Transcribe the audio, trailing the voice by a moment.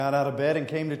Got out of bed and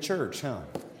came to church, huh?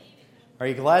 Are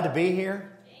you glad to be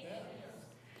here?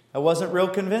 That wasn't real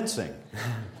convincing.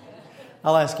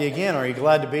 I'll ask you again, are you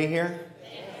glad to be here?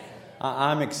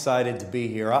 I'm excited to be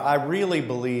here. I really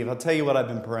believe, I'll tell you what I've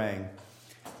been praying.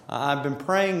 I've been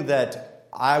praying that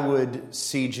I would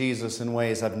see Jesus in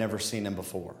ways I've never seen Him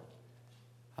before.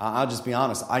 I'll just be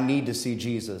honest, I need to see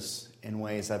Jesus in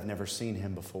ways I've never seen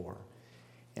Him before.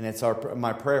 And it's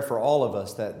my prayer for all of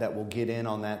us that we'll get in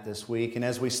on that this week. And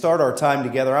as we start our time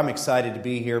together, I'm excited to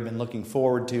be here. I've been looking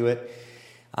forward to it.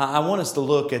 I want us to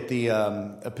look at the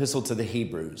epistle to the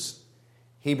Hebrews.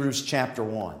 Hebrews chapter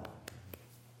 1.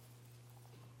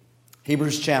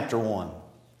 Hebrews chapter 1.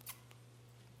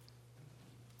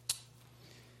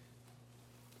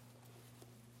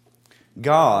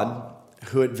 God,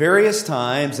 who at various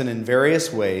times and in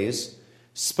various ways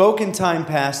spoke in time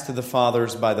past to the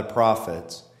fathers by the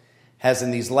prophets, has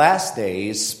in these last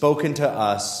days spoken to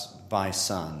us by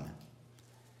Son.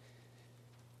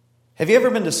 Have you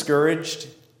ever been discouraged?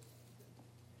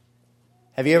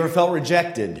 Have you ever felt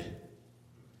rejected?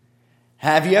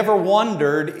 Have you ever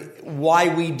wondered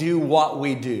why we do what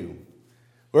we do?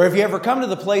 Or have you ever come to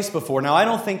the place before? Now, I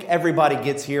don't think everybody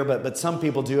gets here, but some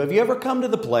people do. Have you ever come to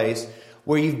the place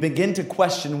where you begin to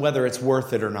question whether it's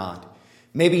worth it or not?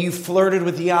 Maybe you flirted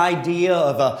with the idea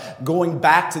of going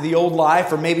back to the old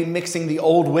life, or maybe mixing the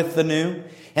old with the new.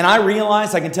 And I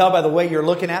realize, I can tell by the way you're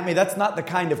looking at me, that's not the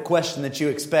kind of question that you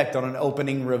expect on an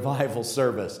opening revival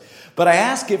service. But I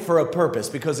ask it for a purpose,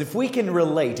 because if we can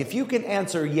relate, if you can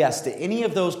answer yes to any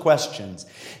of those questions,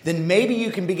 then maybe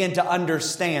you can begin to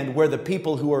understand where the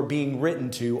people who are being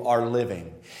written to are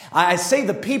living. I say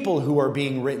the people who are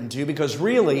being written to because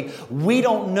really, we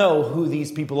don't know who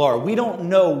these people are. We don't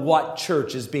know what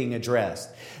church is being addressed.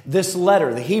 This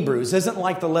letter, the Hebrews, isn't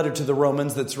like the letter to the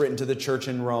Romans that's written to the church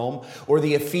in Rome, or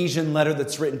the Ephesian letter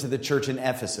that's written to the church in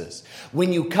Ephesus.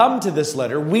 When you come to this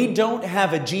letter, we don't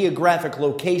have a geographic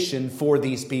location for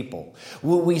these people.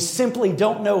 We simply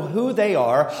don't know who they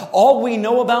are. All we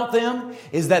know about them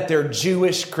is that they're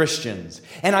Jewish Christians.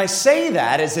 And I say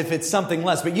that as if it's something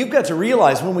less, but you've got to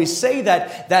realize when we say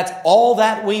that that's all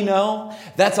that we know,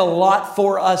 that's a lot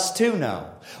for us to know.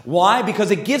 Why?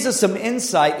 Because it gives us some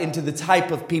insight into the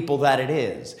type of people that it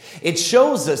is. It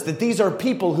shows us that these are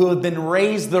people who have been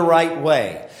raised the right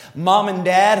way. Mom and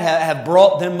Dad have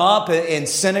brought them up in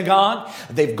synagogue.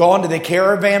 They've gone to the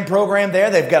caravan program there.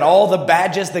 They've got all the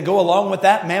badges that go along with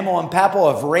that. Mama and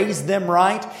Papa have raised them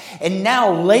right. And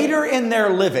now later in their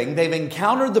living, they've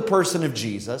encountered the person of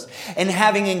Jesus. And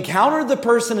having encountered the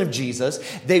person of Jesus,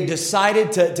 they've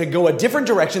decided to go a different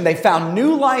direction. They found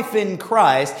new life in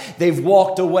Christ. They've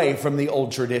walked away from the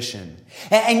old tradition.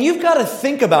 And you've got to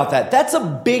think about that. That's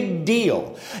a big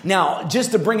deal. Now,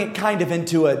 just to bring it kind of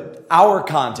into our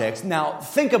context, now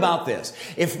think about this.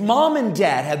 If Mom and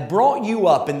Dad had brought you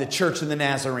up in the Church of the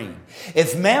Nazarene,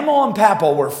 if Mama and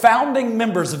Papa were founding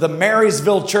members of the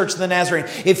Marysville Church of the Nazarene,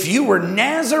 if you were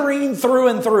Nazarene through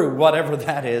and through, whatever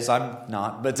that is, I'm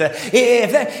not, but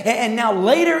and now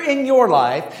later in your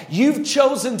life, you've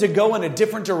chosen to go in a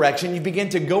different direction, you begin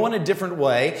to go in a different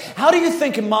way, how do you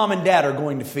think Mom and Dad are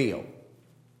going to feel?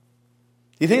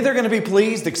 You think they're going to be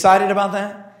pleased, excited about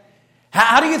that?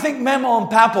 How do you think Mama and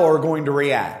Papa are going to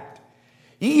react?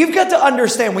 You've got to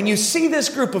understand, when you see this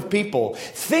group of people,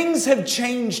 things have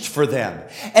changed for them.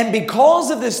 And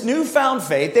because of this newfound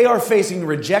faith, they are facing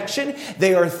rejection.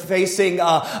 They are facing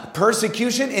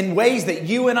persecution in ways that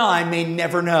you and I may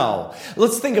never know.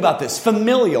 Let's think about this.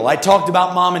 Familial. I talked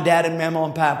about Mom and Dad and Mama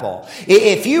and Papa.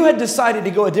 If you had decided to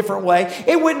go a different way,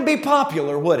 it wouldn't be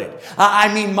popular, would it?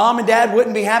 I mean, Mom and Dad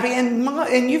wouldn't be happy.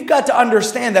 And you've got to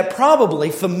understand that probably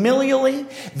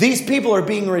familially, these people are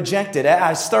being rejected.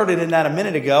 I started in that a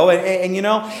minute ago, and you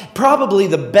know, probably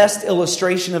the best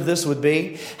illustration of this would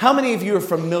be, how many of you are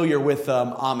familiar with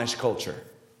Amish culture?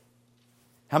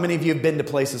 How many of you have been to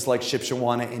places like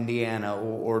Shipshewana, Indiana,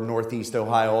 or Northeast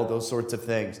Ohio, all those sorts of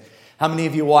things? How many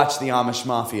of you watch the Amish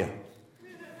Mafia?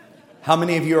 How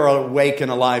many of you are awake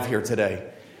and alive here today?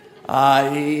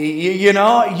 You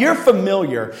know, you're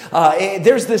familiar.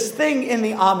 There's this thing in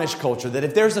the Amish culture that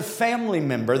if there's a family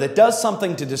member that does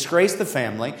something to disgrace the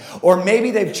family, or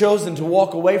maybe they've chosen to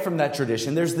walk away from that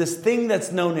tradition, there's this thing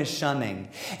that's known as shunning.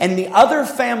 And the other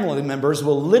family members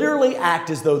will literally act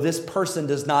as though this person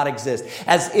does not exist,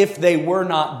 as if they were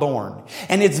not born.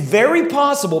 And it's very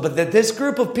possible that this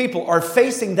group of people are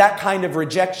facing that kind of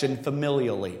rejection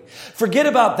familially. Forget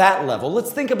about that level.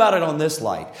 Let's think about it on this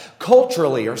light.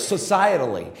 Culturally or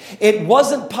societally, it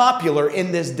wasn't popular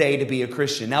in this day to be a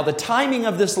Christian. Now, the timing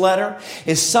of this letter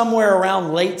is somewhere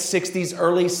around late 60s,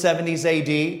 early 70s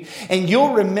AD. And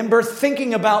you'll remember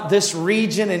thinking about this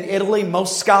region in Italy.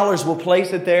 Most scholars will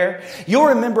place it there. You'll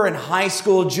remember in high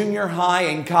school, junior high,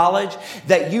 and college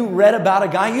that you read about a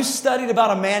guy. You studied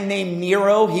about a man named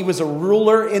Nero. He was a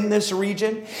ruler in this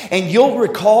region. And you'll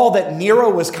recall that Nero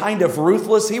was kind of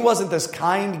ruthless. He wasn't this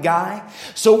kind guy.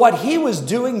 So what he was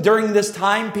doing during this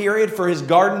time period for his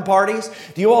garden parties,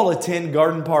 do you all attend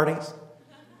garden parties?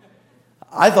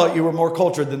 I thought you were more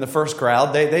cultured than the first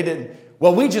crowd. They didn't.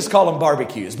 Well, we just call them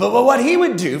barbecues. But what he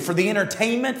would do for the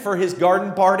entertainment for his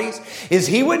garden parties is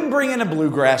he wouldn't bring in a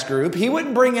bluegrass group. He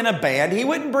wouldn't bring in a band. He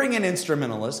wouldn't bring in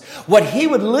instrumentalists. What he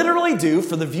would literally do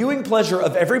for the viewing pleasure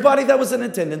of everybody that was in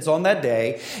attendance on that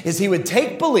day is he would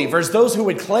take believers, those who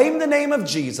would claim the name of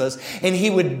Jesus, and he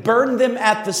would burn them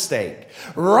at the stake.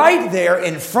 Right there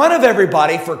in front of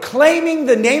everybody for claiming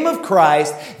the name of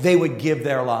Christ, they would give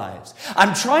their lives.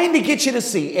 I'm trying to get you to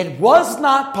see it was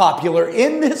not popular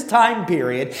in this time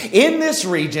period, in this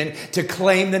region, to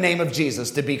claim the name of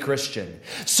Jesus, to be Christian.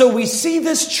 So we see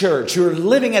this church who are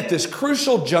living at this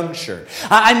crucial juncture.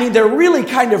 I mean, they're really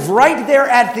kind of right there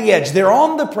at the edge. They're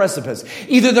on the precipice.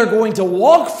 Either they're going to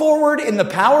walk forward in the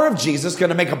power of Jesus, going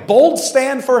to make a bold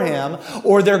stand for Him,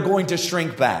 or they're going to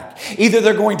shrink back. Either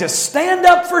they're going to stand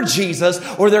up for Jesus,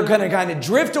 or they're going to kind of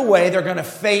drift away. They're going to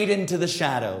fade into the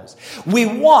shadows. We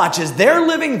watch as they're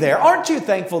living there. Aren't you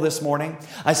thankful this morning?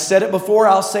 I said it before,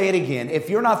 I'll say it again.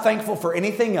 If you're not thankful for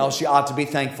anything else, you ought to be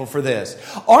thankful for this.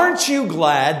 Aren't you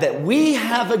glad that we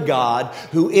have a God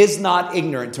who is not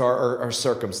ignorant to our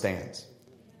circumstance?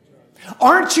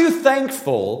 Aren't you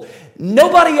thankful?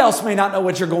 Nobody else may not know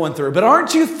what you're going through, but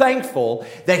aren't you thankful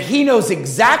that He knows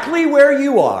exactly where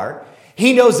you are?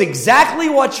 He knows exactly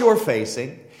what you're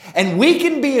facing, and we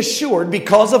can be assured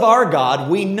because of our God,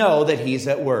 we know that He's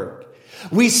at work.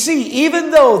 We see,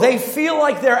 even though they feel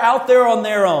like they're out there on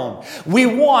their own, we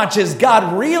watch as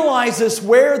God realizes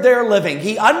where they're living.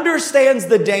 He understands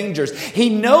the dangers. He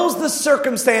knows the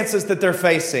circumstances that they're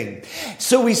facing.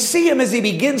 So we see Him as He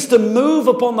begins to move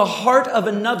upon the heart of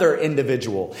another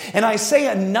individual. And I say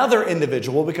another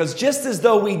individual because just as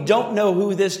though we don't know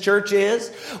who this church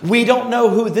is, we don't know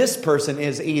who this person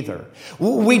is either.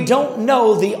 We don't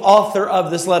know the author of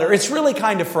this letter. It's really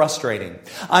kind of frustrating.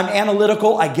 I'm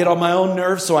analytical. I get on my own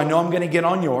nerves, so I know I'm going to get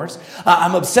on yours.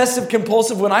 I'm obsessive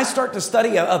compulsive. When I start to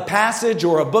study a passage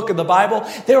or a book of the Bible,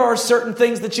 there are certain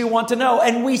things that you want to know,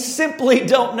 and we simply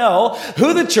don't know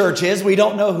who the church is. We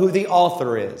don't know who the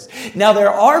author is. Now, there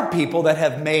are people that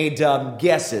have made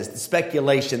guesses,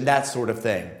 speculation, that sort of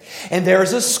thing. And there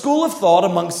is a school of thought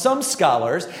among some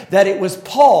scholars that it was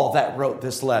Paul that wrote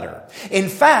this letter. In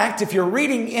fact, if you're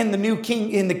reading in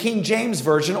the King James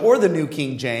Version or the New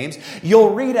King James,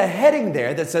 you'll read a heading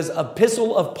there that says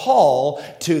Epistle of Paul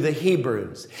to the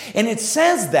Hebrews. And it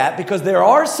says that because there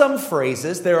are some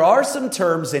phrases, there are some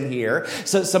terms in here,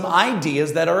 so some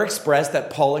ideas that are expressed that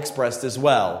Paul expressed as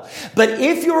well. But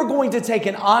if you're going to take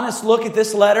an honest look at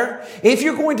this letter, if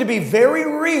you're going to be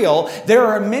very real, there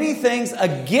are many things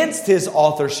against his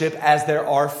authorship as there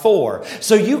are for.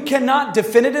 So you cannot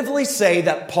definitively say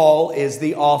that Paul is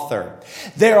the author.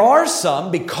 There are some,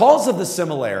 because of the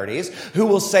similarities, who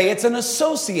will say it's an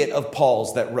associate of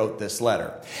Paul's that wrote this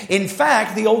letter. In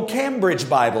fact, the old Cambridge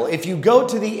Bible, if you go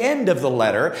to the end of the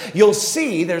letter, you'll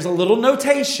see there's a little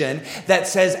notation that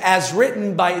says, as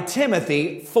written by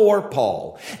Timothy for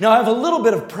Paul. Now, I have a little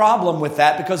bit of problem with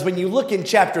that because when you look in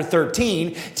chapter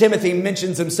 13, Timothy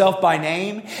mentions himself by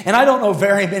name, and I don't know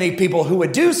very many people who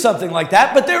would do something like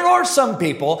that, but there are some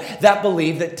people that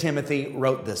believe that Timothy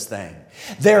wrote this thing.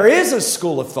 There is a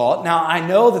school of thought. Now, I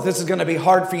know that this is going to be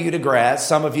hard for you to grasp,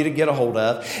 some of you to get a hold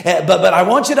of, but I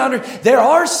want you to understand, there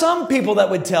are some people that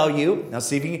would tell you, now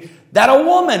see if you can, that a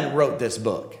woman wrote this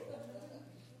book.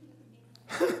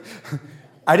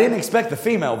 I didn't expect the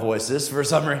female voices for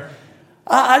some reason.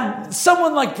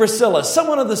 Someone like Priscilla,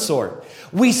 someone of the sort.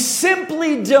 We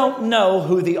simply don't know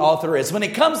who the author is. When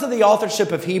it comes to the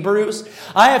authorship of Hebrews,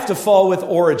 I have to fall with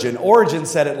Origen. Origen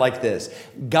said it like this: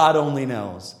 God only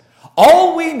knows.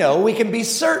 All we know, we can be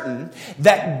certain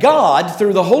that God,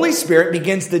 through the Holy Spirit,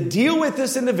 begins to deal with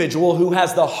this individual who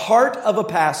has the heart of a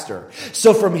pastor.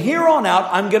 So from here on out,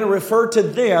 I'm going to refer to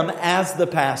them as the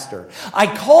pastor.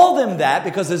 I call them that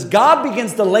because as God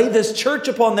begins to lay this church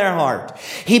upon their heart,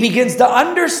 He begins to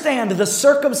understand the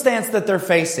circumstance that they're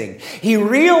facing. He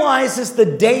realizes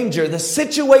the danger, the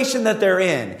situation that they're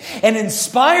in. And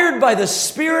inspired by the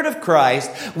Spirit of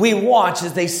Christ, we watch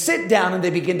as they sit down and they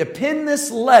begin to pen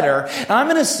this letter. And I'm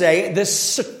going to say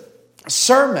this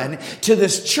sermon to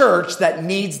this church that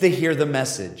needs to hear the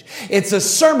message. It's a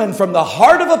sermon from the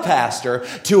heart of a pastor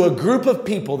to a group of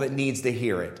people that needs to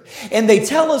hear it. And they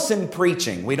tell us in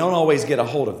preaching, we don't always get a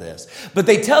hold of this, but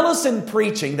they tell us in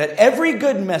preaching that every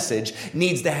good message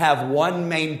needs to have one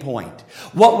main point.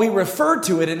 What we refer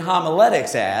to it in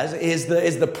homiletics as is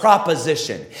the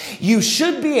proposition. You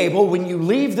should be able, when you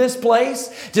leave this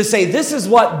place, to say, this is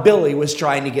what Billy was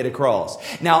trying to get across.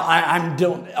 Now, I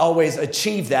don't always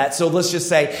achieve that, so let's just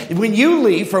say, when you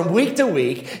leave from week to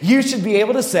week, you should be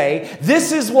able to say,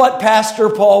 this is what Pastor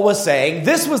Paul was saying.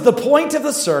 This was the point of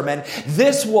the sermon.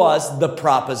 This was the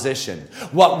proposition.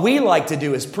 What we like to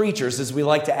do as preachers is we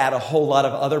like to add a whole lot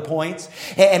of other points.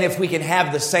 And if we can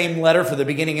have the same letter for the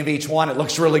beginning of each one, it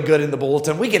looks really good in the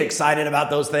bulletin. We get excited about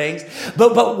those things.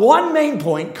 But one main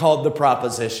point called the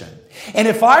proposition. And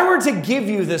if I were to give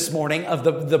you this morning of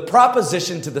the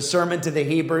proposition to the sermon to the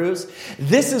Hebrews,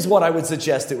 this is what I would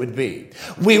suggest it would be.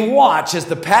 We watch as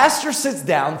the pastor sits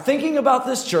down thinking about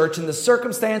this church and the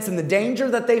circumstance and the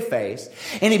danger that they face,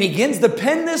 and he begins to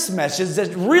pen this message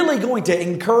that's really going to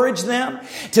encourage them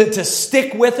to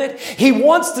stick with it. He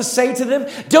wants to say to them,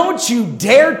 don't you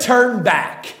dare turn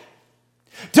back.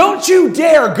 Don't you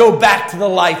dare go back to the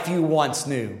life you once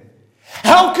knew.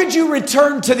 How could you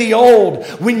return to the old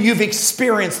when you've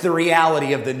experienced the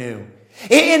reality of the new?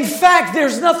 In fact,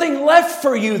 there's nothing left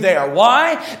for you there.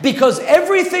 Why? Because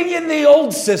everything in the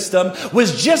old system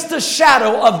was just a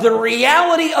shadow of the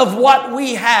reality of what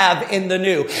we have in the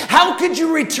new. How could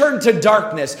you return to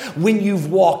darkness when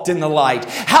you've walked in the light?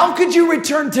 How could you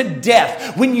return to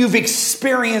death when you've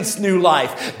experienced new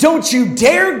life? Don't you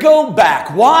dare go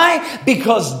back. Why?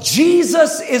 Because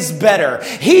Jesus is better.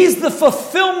 He's the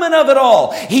fulfillment of it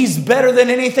all. He's better than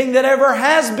anything that ever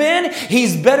has been.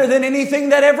 He's better than anything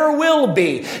that ever will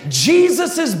be.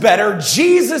 Jesus is better.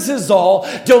 Jesus is all.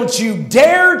 Don't you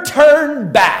dare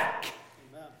turn back.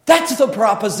 That's the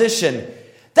proposition.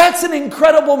 That's an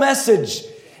incredible message.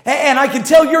 And I can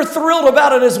tell you're thrilled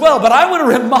about it as well. But I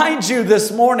want to remind you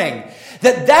this morning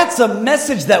that that's a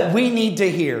message that we need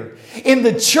to hear. In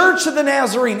the church of the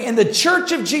Nazarene, in the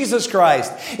church of Jesus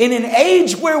Christ, in an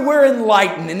age where we're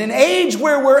enlightened, in an age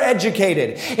where we're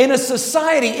educated, in a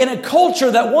society, in a culture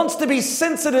that wants to be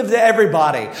sensitive to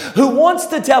everybody, who wants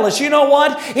to tell us, you know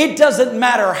what? It doesn't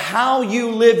matter how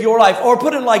you live your life. Or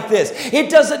put it like this, it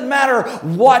doesn't matter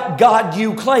what God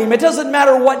you claim. It doesn't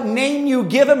matter what name you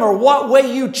give Him or what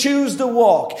way you choose to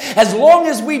walk. As long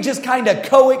as we just kind of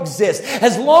coexist,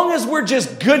 as long as we're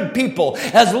just good people,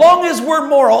 as long as we're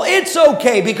moral, it's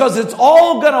okay because it's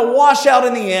all going to wash out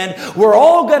in the end. We're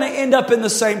all going to end up in the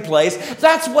same place.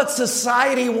 That's what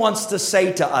society wants to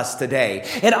say to us today.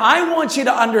 And I want you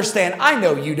to understand, I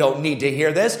know you don't need to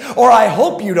hear this, or I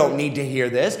hope you don't need to hear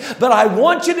this, but I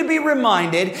want you to be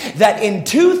reminded that in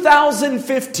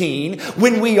 2015,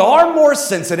 when we are more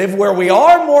sensitive, where we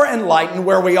are more enlightened,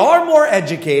 where we are more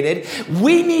educated,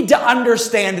 we need to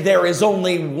understand there is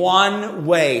only one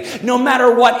way. No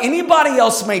matter what anybody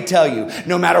else may tell you,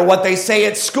 no matter what they say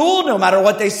at school, no matter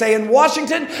what they say in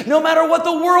Washington, no matter what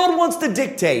the world wants to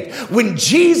dictate. When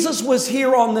Jesus was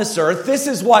here on this earth, this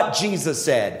is what Jesus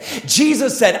said.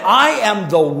 Jesus said, I am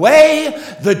the way,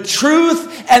 the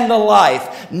truth, and the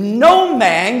life. No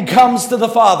man comes to the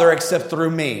Father except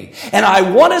through me. And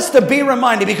I want us to be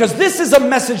reminded, because this is a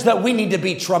message that we need to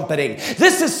be trumpeting.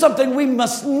 This is something we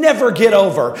must never get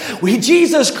over.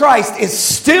 Jesus Christ is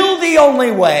still the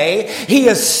only way. He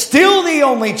is still the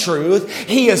only truth.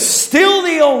 He is still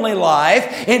the only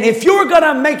life. And if you're going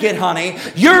to make it, honey,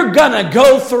 you're going to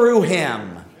go through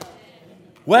Him.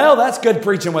 Well, that's good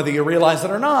preaching whether you realize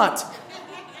it or not.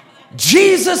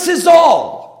 Jesus is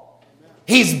all.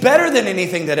 He's better than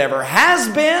anything that ever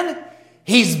has been.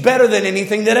 He's better than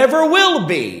anything that ever will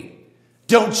be.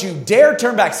 Don't you dare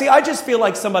turn back. See, I just feel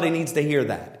like somebody needs to hear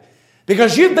that.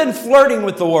 Because you've been flirting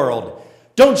with the world.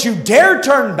 Don't you dare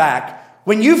turn back.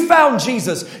 When you found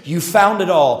Jesus, you found it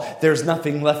all. There's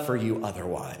nothing left for you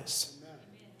otherwise.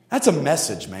 That's a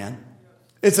message, man.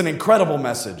 It's an incredible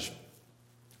message.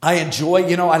 I enjoy,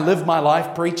 I live my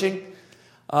life preaching.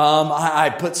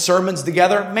 I put sermons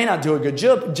together. May not do a good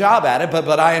job at it,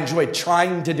 but I enjoy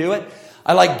trying to do it.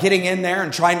 I like getting in there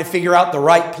and trying to figure out the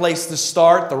right place to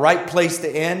start, the right place to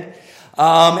end.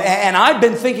 And I've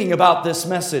been thinking about this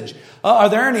message. Are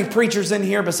there any preachers in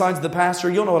here besides the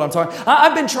pastor? You'll know what I'm talking about.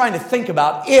 I've been trying to think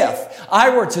about if I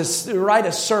were to write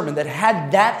a sermon that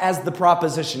had that as the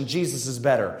proposition, Jesus is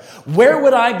better. Where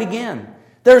would I begin?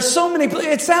 There's so many,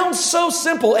 it sounds so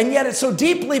simple and yet it's so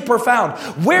deeply profound.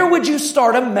 Where would you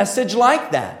start a message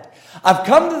like that? I've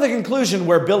come to the conclusion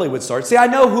where Billy would start. See, I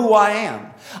know who I am.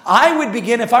 I would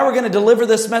begin, if I were going to deliver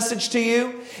this message to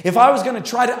you, if I was going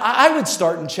to I would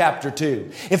start in chapter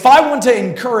 2. If I want to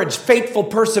encourage faithful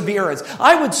perseverance,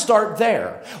 I would start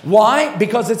there. Why?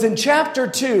 Because it's in chapter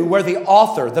 2 where the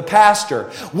author, the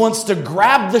pastor, wants to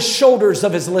grab the shoulders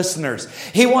of his listeners.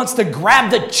 He wants to grab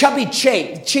the chubby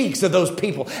cheeks of those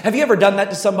people. Have you ever done that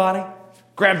to somebody?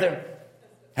 Grab them.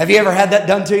 Have you ever had that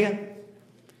done to you?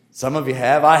 Some of you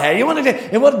have. I have.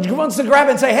 He wants to grab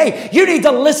it and say, hey, you need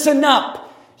to listen up.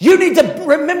 You need to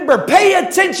remember, pay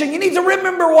attention. You need to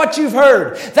remember what you've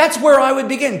heard. That's where I would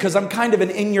begin, because I'm kind of an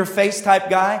in-your-face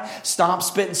type guy. Stomp,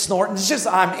 spit, and snort. It's just,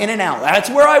 I'm in and out. That's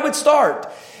where I would start.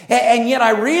 And yet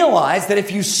I realize that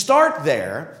if you start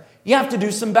there, you have to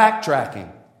do some backtracking.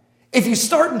 If you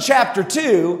start in chapter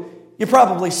 2, you're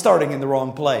probably starting in the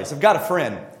wrong place. I've got a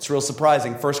friend. It's real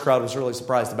surprising. First crowd was really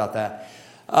surprised about that.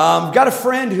 Got a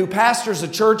friend who pastors a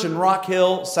church in Rock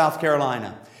Hill, South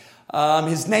Carolina.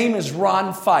 His name is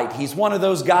Ron Fight. He's one of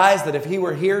those guys that if he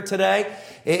were here today,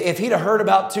 if he'd have heard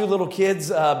about 2 little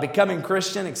kids becoming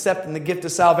Christian, accepting the gift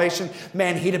of salvation,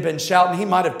 man, he'd have been shouting. He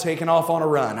might have taken off on a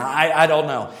run. I don't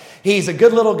know. He's a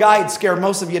good little guy. He'd scare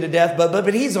most of you to death,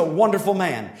 but he's a wonderful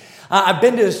man. I've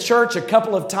been to his church a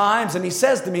couple of times, and he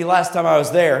says to me last time I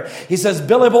was there, he says,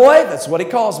 Billy boy, that's what he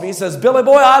calls me. He says, Billy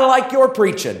boy, I like your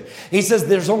preaching. He says,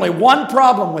 there's only one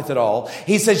problem with it all.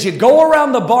 He says, you go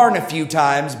around the barn a few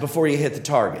times before you hit the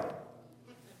target.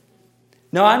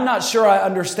 Now, I'm not sure I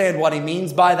understand what he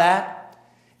means by that,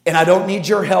 and I don't need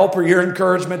your help or your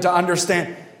encouragement to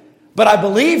understand. But I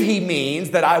believe he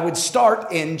means that I would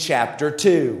start in chapter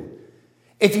 2.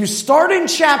 If you start in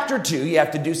chapter 2, you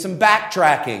have to do some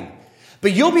backtracking.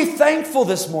 But you'll be thankful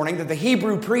this morning that the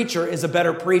Hebrew preacher is a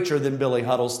better preacher than Billy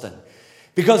Huddleston,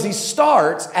 because he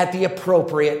starts at the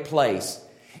appropriate place.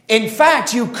 In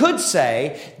fact, you could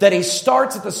say that he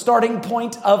starts at the starting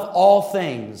point of all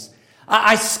things.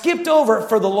 I skipped over it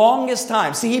for the longest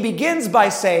time. See, he begins by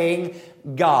saying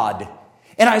God.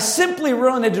 And I simply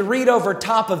wanted to read over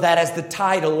top of that as the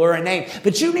title or a name.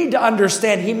 But you need to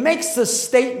understand, he makes the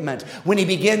statement when he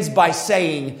begins by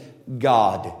saying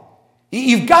God.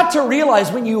 You've got to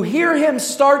realize when you hear him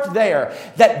start there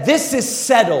that this is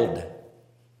settled.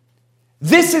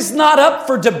 This is not up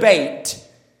for debate.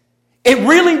 It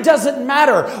really doesn't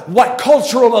matter what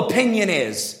cultural opinion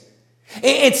is.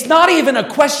 It's not even a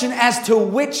question as to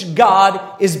which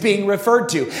God is being referred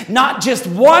to. Not just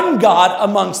one God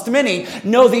amongst many.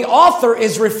 No, the author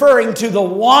is referring to the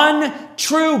one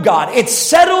true God. It's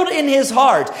settled in his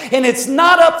heart, and it's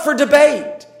not up for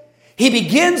debate. He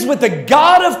begins with the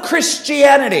God of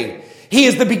Christianity. He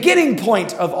is the beginning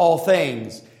point of all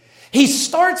things. He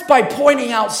starts by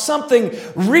pointing out something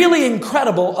really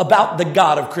incredible about the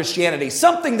God of Christianity,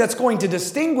 something that's going to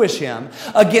distinguish him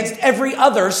against every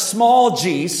other small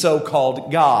g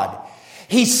so-called God.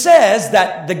 He says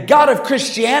that the God of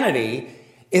Christianity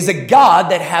is a God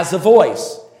that has a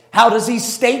voice. How does he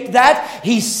state that?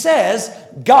 He says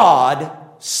God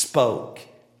spoke.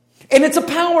 And it's a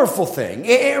powerful thing.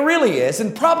 It really is.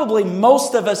 And probably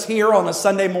most of us here on a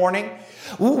Sunday morning,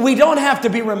 we don't have to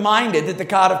be reminded that the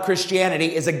God of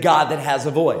Christianity is a God that has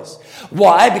a voice.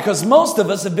 Why? Because most of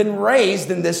us have been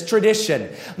raised in this tradition.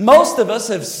 Most of us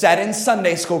have sat in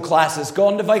Sunday school classes,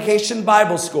 gone to vacation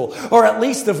Bible school, or at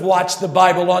least have watched the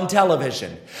Bible on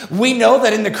television. We know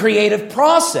that in the creative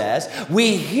process,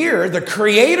 we hear the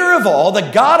creator of all,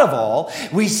 the God of all.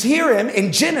 We hear him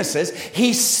in Genesis.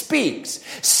 He speaks.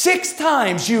 6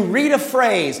 times you read a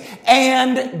phrase,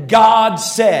 and God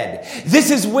said. This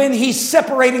is when he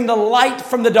separating the light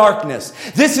from the darkness.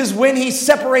 This is when he's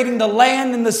separating the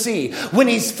land and the sea. When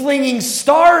he's flinging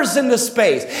stars into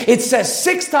space. It says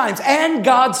 6 times, and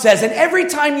God says. And every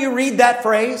time you read that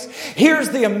phrase, here's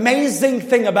the amazing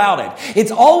thing about it.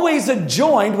 It's always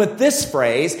adjoined with this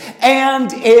phrase,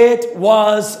 and it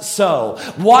was so.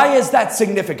 Why is that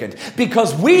significant?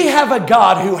 Because we have a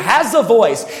God who has a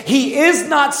voice. He is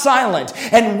not silent.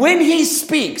 And when he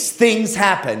speaks, things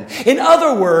happen. In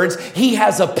other words, he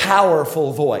has a powerful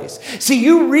voice. See,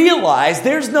 you realize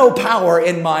there's no power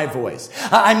in my voice.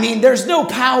 I mean, there's no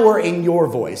power in your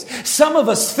voice. Some of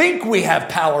us think we have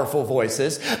powerful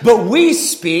voices, but we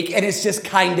speak and it's just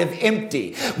kind of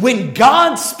empty. When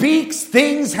God speaks,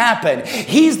 things happen.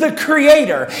 He's the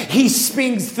creator. He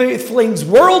flings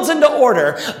worlds into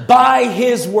order by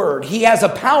his word. He has a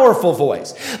powerful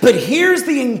voice. But here's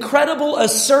the incredible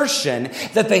assertion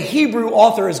that the Hebrew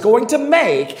author is going to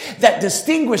make that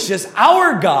distinguishes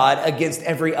our God against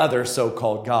every other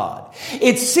so-called God.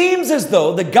 It seems as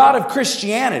though the God of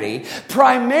Christianity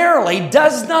primarily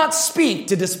does not speak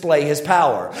to display his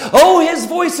power. Oh, his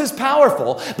voice is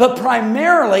powerful, but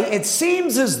primarily it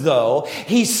seems as though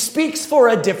he speaks for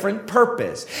a different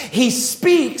purpose. He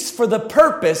speaks for the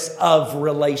purpose of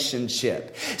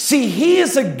relationship. See, he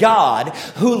is a God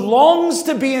who longs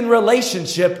to be in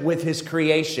relationship with his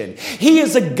creation. He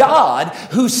is a God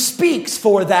who speaks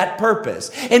for that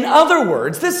purpose. In other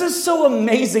words, this is so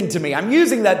amazing to me. I'm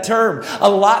using that term a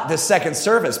lot this second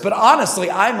service, but honestly,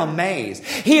 I'm amazed.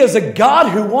 He is a God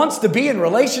who wants to be in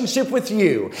relationship with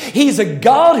you. He's a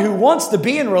God who wants to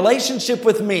be in relationship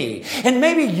with me. And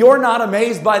maybe you're not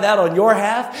amazed by that on your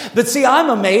half, but see, I'm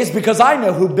amazed because I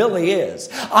know who Billy is.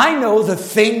 I know the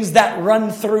things that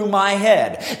run through my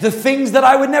head, the things that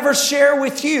I would never share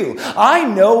with you. I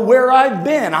know where I've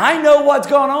been. I know what's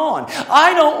going on.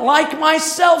 I don't like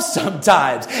myself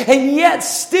sometimes. And yet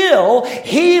still,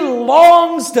 he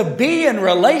longs to be in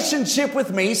relationship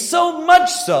with me, so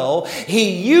much so,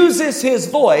 he uses his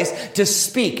voice to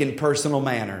speak in personal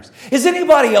manners. Is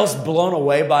anybody else blown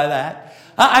away by that?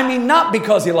 I mean, not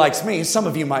because he likes me. Some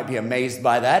of you might be amazed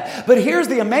by that. But here's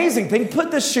the amazing thing. Put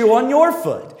the shoe on your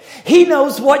foot. He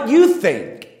knows what you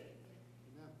think.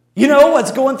 You know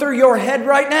what's going through your head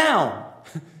right now.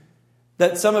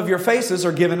 That some of your faces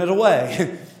are giving it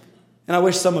away. And I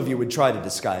wish some of you would try to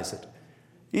disguise it.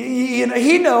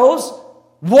 He knows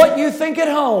what you think at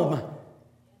home.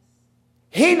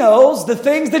 He knows the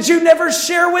things that you never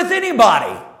share with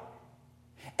anybody.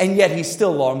 And yet he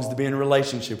still longs to be in a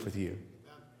relationship with you.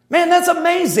 Man, that's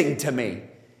amazing to me.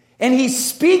 And he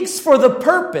speaks for the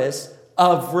purpose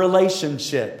of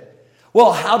relationship.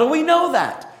 Well, how do we know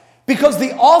that? Because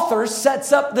the author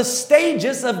sets up the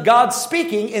stages of God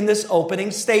speaking in this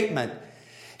opening statement.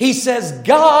 He says,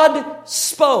 God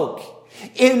spoke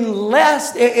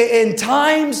in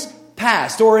times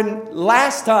past, or in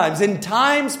last times, in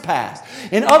times past.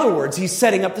 In other words, he's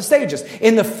setting up the stages.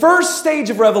 In the first stage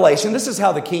of Revelation, this is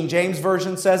how the King James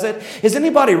Version says it. Is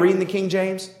anybody reading the King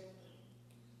James?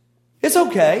 It's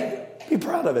okay. Be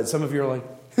proud of it. Some of you are like,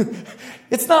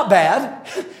 it's not bad.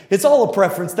 It's all a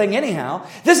preference thing anyhow.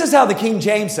 This is how the King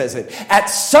James says it. At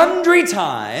sundry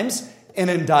times and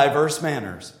in diverse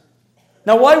manners.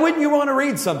 Now, why wouldn't you want to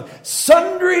read something?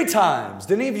 Sundry times.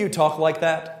 Did any of you talk like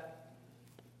that?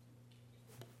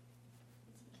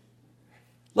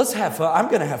 Let's have fun. I'm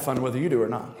going to have fun whether you do or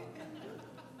not.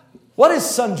 What is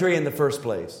sundry in the first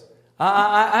place?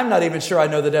 I'm not even sure I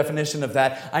know the definition of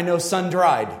that. I know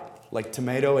sun-dried, like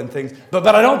tomato and things. But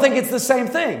I don't think it's the same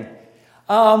thing.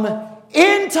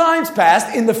 In times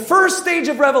past, in the first stage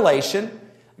of Revelation,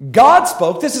 God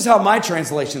spoke, this is how my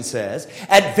translation says,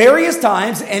 at various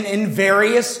times and in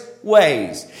various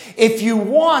ways. If you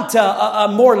want a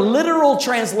more literal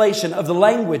translation of the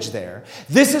language there,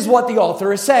 this is what the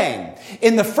author is saying.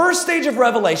 In the first stage of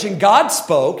Revelation, God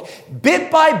spoke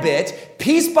bit by bit,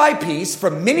 piece by piece,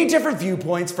 from many different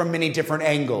viewpoints, from many different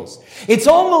angles. It's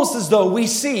almost as though we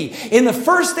see, in the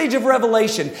first stage of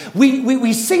Revelation,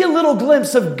 we see a little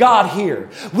glimpse of God here.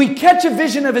 We catch a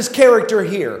vision of his character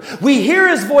here. We hear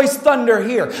his voice thunder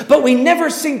here, but we never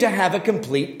seem to have a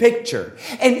complete picture.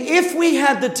 And if we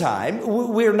had the time,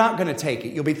 we're not going to take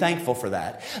it. You'll be thankful for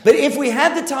that. But if we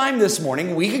had the time this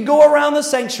morning, we could go around the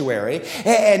sanctuary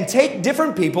and take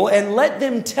different people and let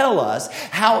them tell us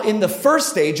how in the first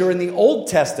stage or in the Old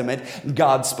Testament,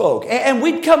 God spoke. And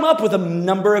we'd come up with a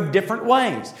number of different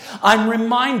ways. I'm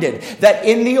reminded that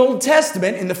in the Old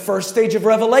Testament, in the first stage of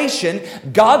Revelation,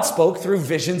 God spoke through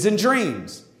visions and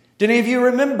dreams. Do any of you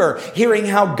remember hearing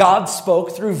how God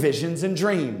spoke through visions and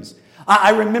dreams?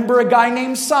 I remember a guy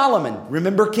named Solomon.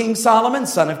 Remember King Solomon,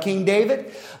 son of King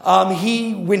David?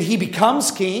 When he becomes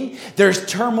king, there's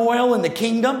turmoil in the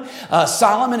kingdom.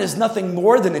 Solomon is nothing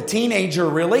more than a teenager,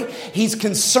 really. He's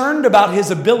concerned about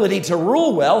his ability to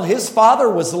rule well. His father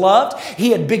was loved.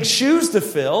 He had big shoes to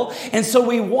fill. And so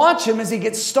we watch him as he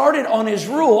gets started on his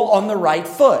rule on the right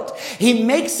foot. He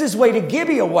makes his way to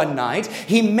Gibeah one night.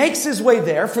 He makes his way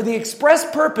there for the express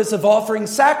purpose of offering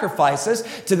sacrifices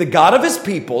to the God of his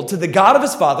people, to the God of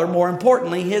his father, more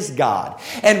importantly, his God.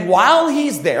 And while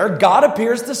he's there, God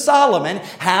appears to Solomon.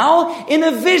 How? In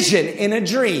a vision, in a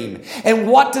dream. And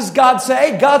what does God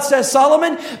say? God says,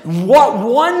 Solomon, what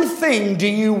one thing do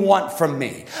you want from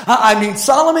me?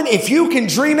 Solomon, if you can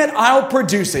dream it, I'll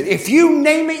produce it. If you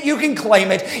name it, you can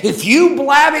claim it. If you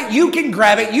blab it, you can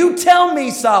grab it. You tell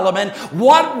me, Solomon,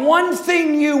 what one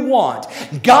thing you want.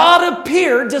 God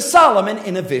appeared to Solomon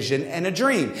in a vision and a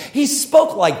dream. He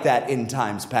spoke like that in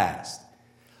times past.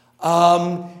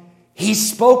 He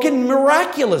spoke in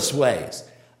miraculous ways.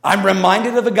 I'm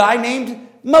reminded of a guy named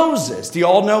Moses. Do you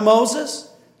all know Moses?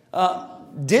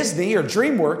 Disney or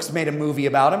DreamWorks made a movie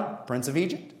about him, Prince of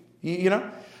Egypt, you know.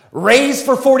 Raised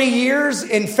for 40 years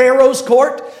in Pharaoh's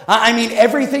court. I mean,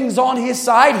 everything's on his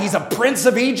side. He's a prince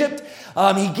of Egypt.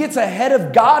 He gets ahead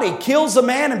of God. He kills a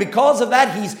man. And because of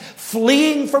that, he's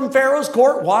fleeing from Pharaoh's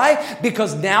court. Why?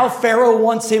 Because now Pharaoh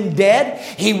wants him dead.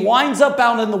 He winds up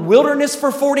out in the wilderness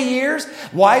for 40 years.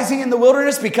 Why is he in the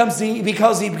wilderness? Because he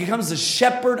becomes the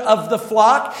shepherd of the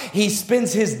flock. He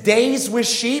spends his days with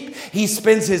sheep. He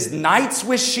spends his nights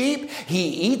with sheep. He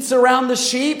eats around the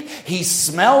sheep. He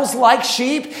smells like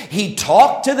sheep. He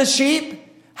talked to the sheep.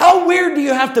 How weird do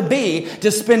you have to be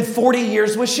to spend 40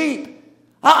 years with sheep?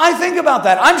 I think about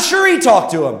that. I'm sure he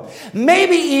talked to him.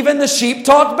 Maybe even the sheep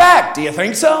talked back. Do you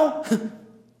think so?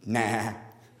 Nah.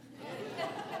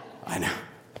 I know.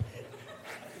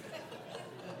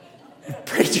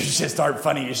 Preachers just aren't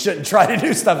funny. You shouldn't try to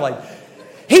do stuff like that.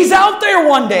 He's out there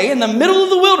one day in the middle of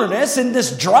the wilderness in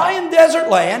this dry and desert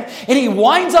land, and he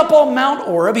winds up on Mount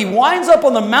Oreb. He winds up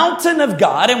on the mountain of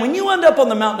God. And when you end up on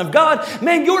the mountain of God,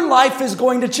 man, your life is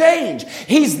going to change.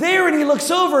 He's there and he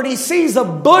looks over and he sees a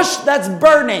bush that's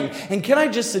burning. And can I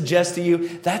just suggest to you,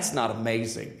 that's not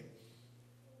amazing.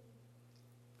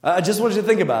 I just want you to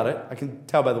think about it. I can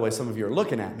tell by the way some of you are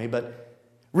looking at me, but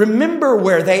remember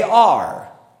where they are.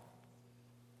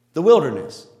 The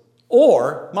wilderness,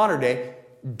 or modern day,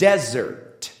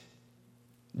 desert,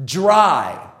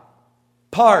 dry,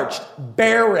 parched,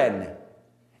 barren.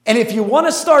 And if you want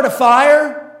to start a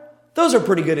fire, those are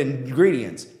pretty good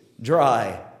ingredients.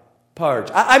 Dry,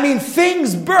 parched. I mean,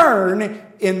 things burn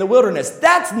in the wilderness.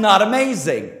 That's not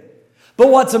amazing. But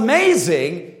what's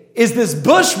amazing is this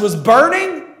bush was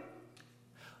burning,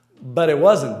 but it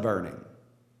wasn't burning.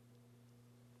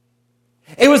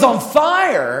 It was on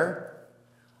fire,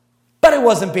 but it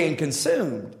wasn't being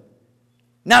consumed.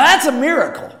 Now that's a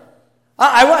miracle.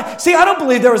 I don't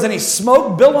believe there was any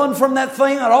smoke billowing from that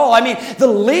thing at all. I mean, the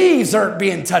leaves aren't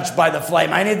being touched by the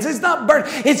flame. I mean, it's not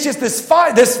burning. It's just this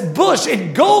fire, this bush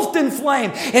engulfed in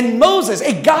flame. And Moses,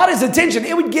 it got his attention.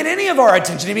 It would get any of our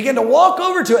attention. He began to walk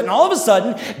over to it, and all of a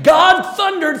sudden, God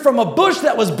thundered from a bush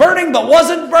that was burning but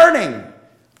wasn't burning.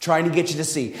 Trying to get you to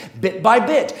see, bit by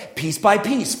bit, piece by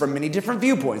piece, from many different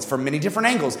viewpoints, from many different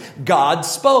angles. God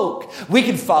spoke. We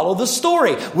can follow the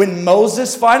story. When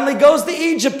Moses finally goes to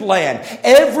Egypt land,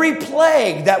 every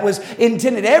plague that was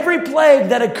intended, every plague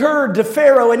that occurred to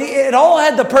Pharaoh, and it all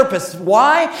had the purpose.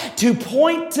 Why? To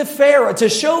point to Pharaoh, to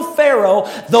show Pharaoh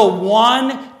the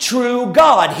one true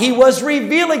God. He was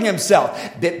revealing himself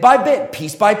bit by bit,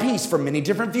 piece by piece, from many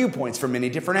different viewpoints, from many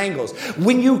different angles.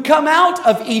 When you come out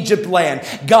of Egypt land,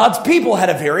 God's people had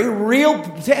a very real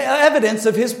evidence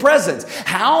of his presence.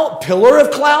 How? Pillar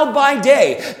of cloud by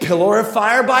day, pillar of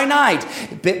fire by night.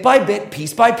 Bit by bit,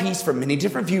 piece by piece, from many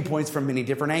different viewpoints, from many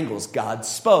different angles, God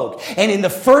spoke. And in the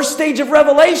first stage of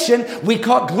Revelation, we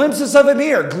caught glimpses of him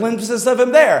here, glimpses of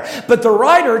him there. But the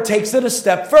writer takes it a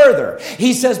step further.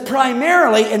 He says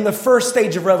primarily in the first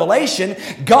stage of Revelation,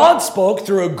 God spoke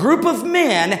through a group of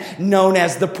men known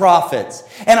as the prophets.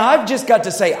 And I've just got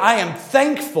to say, I am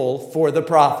thankful for the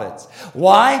prophets.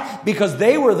 Why? Because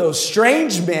they were those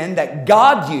strange men that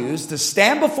God used to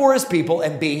stand before his people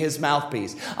and be his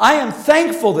mouthpiece. I am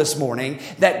thankful this morning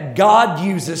that God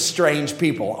uses strange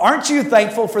people. Aren't you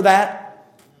thankful for that?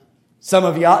 Some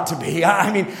of you ought to be.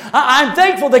 I mean, I'm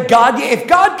thankful that if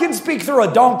God can speak through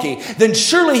a donkey, then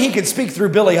surely he can speak through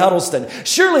Billy Huddleston.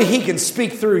 Surely he can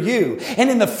speak through you. And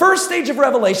in the first stage of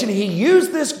Revelation, he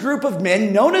used this group of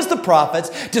men known as the prophets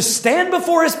to stand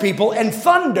before his people and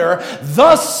thunder,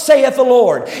 "Thus saith the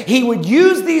Lord." He would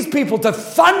use these people to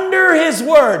thunder his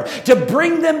word, to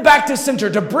bring them back to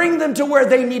center, to bring them to where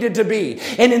they needed to be.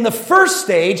 And in the first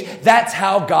stage, that's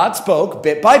how God spoke,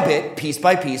 bit by bit, piece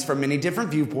by piece, from many different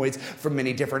viewpoints, from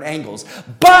many different angles.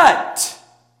 But,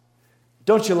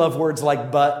 don't you love words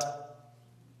like but?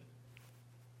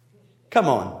 Come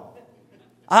on.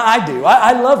 I do.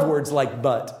 I love words like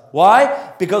but.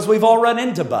 Why? Because we've all run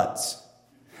into buts.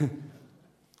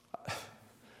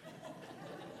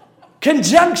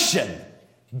 Conjunction.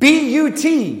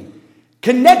 B-U-T.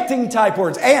 Connecting type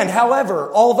words. And, however,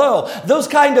 although, those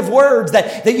kind of words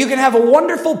that you can have a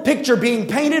wonderful picture being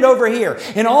painted over here.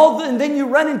 And then you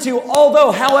run into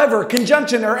although, however,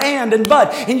 conjunction or and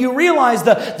but. And you realize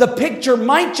the picture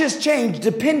might just change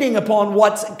depending upon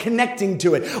what's connecting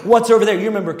to it. What's over there. You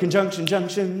remember conjunction,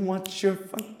 junction, what's your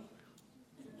fun?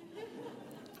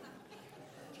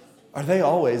 Are they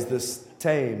always this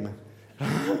tame?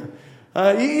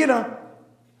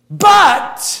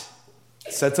 But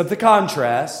sets up the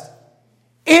contrast.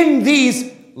 In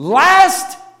these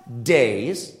last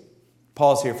days,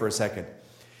 pause here for a second.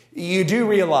 You do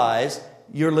realize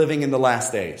you're living in the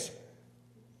last days.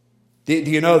 Do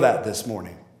you know that this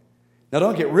morning? Now,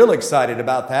 don't get real excited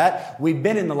about that. We've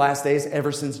been in the last days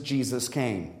ever since Jesus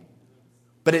came.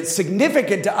 But it's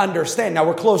significant to understand. Now,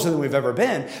 we're closer than we've ever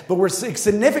been, but we're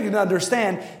significant to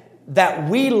understand that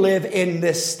we live in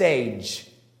this stage.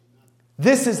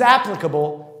 This is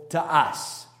applicable to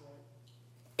us.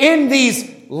 In these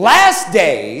last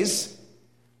days,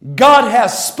 God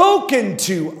has spoken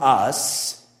to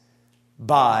us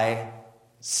by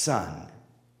Son. I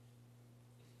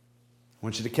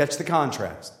want you to catch the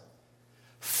contrast.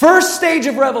 First stage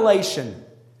of revelation,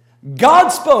 God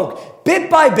spoke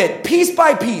bit by bit, piece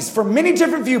by piece, from many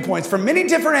different viewpoints, from many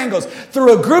different angles,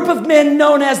 through a group of men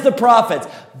known as the prophets.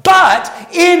 But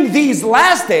in these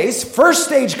last days, first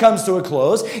stage comes to a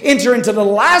close, enter into the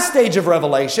last stage of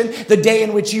revelation, the day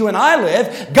in which you and I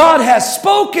live. God has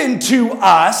spoken to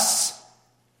us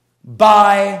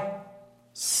by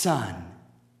Son.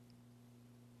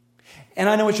 And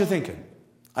I know what you're thinking.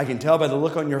 I can tell by the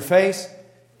look on your face.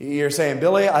 You're saying,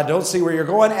 Billy, I don't see where you're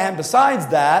going. And besides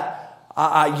that,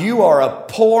 you are a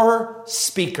poor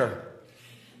speaker.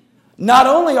 Not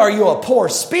only are you a poor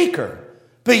speaker,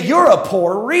 but you're a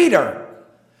poor reader.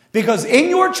 Because in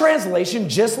your translation,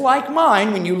 just like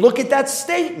mine, when you look at that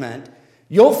statement,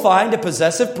 you'll find a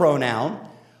possessive pronoun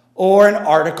or an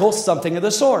article, something of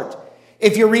the sort.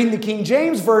 If you're reading the King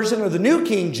James Version or the New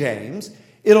King James,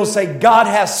 it'll say, God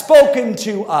has spoken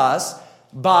to us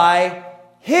by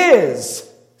His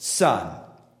Son.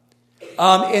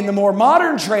 In the more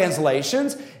modern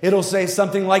translations, it'll say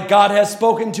something like, God has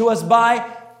spoken to us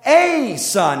by a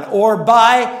Son or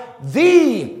by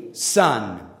the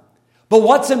Son. But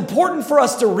what's important for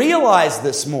us to realize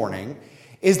this morning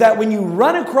is that when you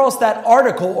run across that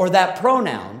article or that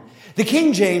pronoun, the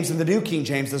King James and the New King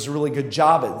James does a really good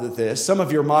job at this. Some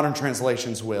of your modern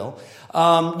translations will.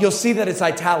 You'll see that it's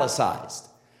italicized.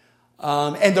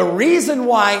 And the reason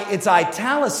why it's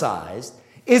italicized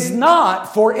is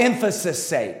not for emphasis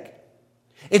sake.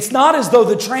 It's not as though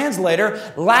the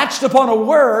translator latched upon a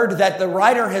word that the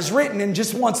writer has written and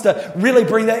just wants to really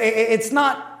bring that. It's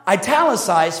not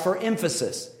italicized for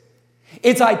emphasis.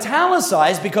 It's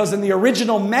italicized because in the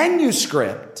original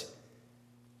manuscript,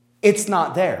 it's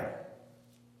not there.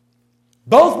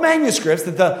 Both manuscripts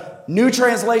that the new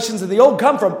translations of the old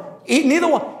come from, neither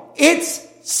one, it's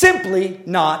simply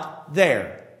not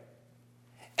there.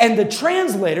 And the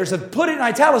translators have put it in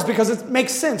italics because it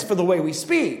makes sense for the way we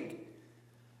speak.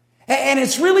 And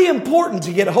it's really important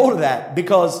to get a hold of that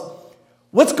because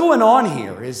what's going on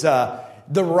here is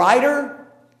the writer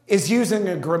is using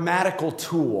a grammatical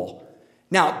tool.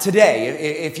 Now,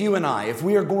 today, if you and I, if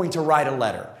we are going to write a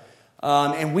letter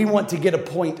and we want to get a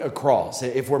point across,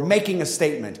 if we're making a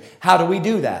statement, how do we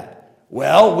do that?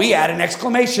 Well, we add an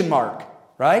exclamation mark,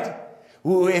 right?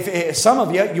 If some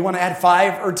of you want to add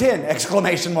 5 or 10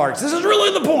 exclamation marks. This is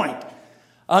really the point.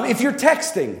 If you're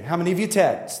texting, how many of you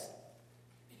text?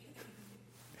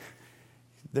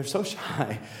 They're so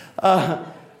shy.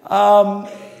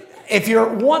 If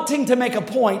you're wanting to make a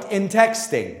point in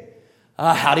texting,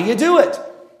 how do you do it?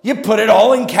 You put it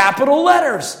all in capital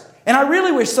letters. And I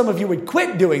really wish some of you would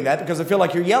quit doing that because I feel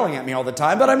like you're yelling at me all the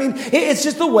time. But I mean, it's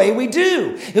just the way we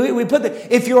do. We put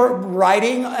if you're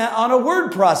writing on a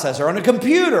word processor, on a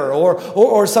computer,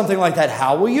 or something like that,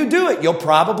 how will you do it? You'll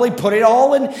probably put it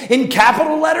all in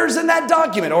capital letters in that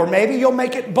document. Or maybe you'll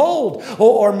make it bold.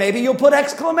 Or maybe you'll put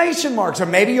exclamation marks. Or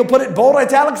maybe you'll put it bold,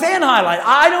 italics, and highlight.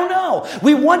 I don't know.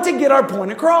 We want to get our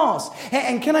point across.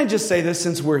 And can I just say this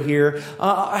since we're here?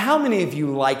 How many of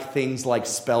you like things like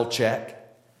spell check?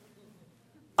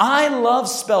 I love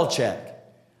spell check.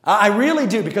 I really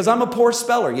do because I'm a poor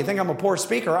speller. You think I'm a poor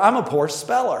speaker? I'm a poor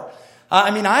speller.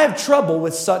 I have trouble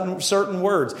with certain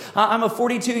words. I'm a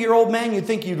 42-year-old man. You'd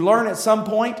think you'd learn at some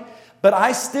point. But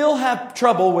I still have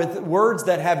trouble with words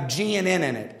that have G and N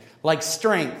in it, like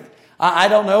strength. I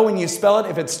don't know when you spell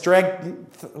it if it's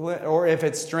strength or if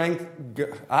it's strength.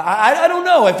 I don't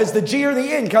know if it's the G or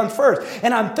the N comes first.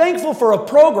 And I'm thankful for a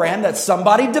program that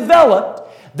somebody developed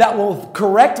that will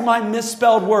correct my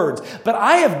misspelled words. But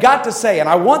I have got to say, and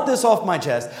I want this off my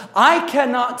chest, I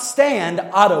cannot stand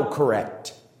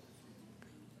autocorrect.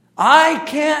 I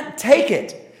can't take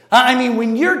it.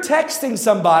 When you're texting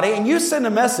somebody and you send a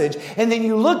message and then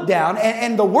you look down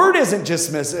and the word isn't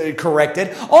just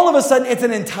corrected, all of a sudden it's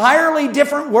an entirely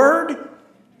different word.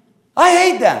 I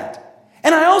hate that.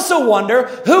 And I also wonder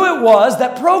who it was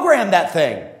that programmed that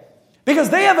thing. Because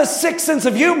they have a sick sense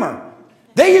of humor.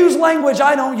 They use language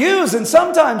I don't use. And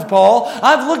sometimes, Paul,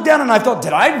 I've looked down and I thought,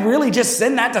 did I really just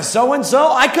send that to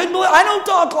so-and-so? I couldn't believe I don't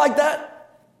talk like that.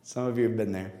 Some of you have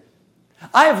been there.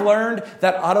 I have learned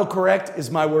that autocorrect is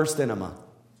my worst enema.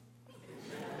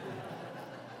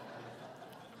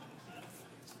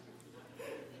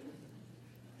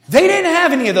 They didn't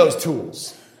have any of those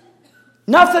tools.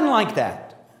 Nothing like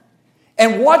that.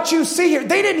 And what you see here,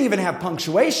 they didn't even have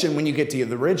punctuation when you get to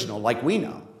the original, like we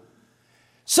know.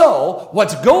 So,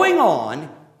 what's going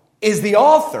on is the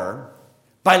author,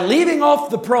 by leaving off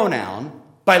the pronoun,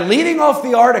 by leaving off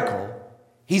the article,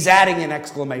 he's adding an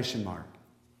exclamation mark.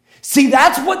 See,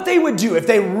 that's what they would do if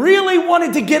they really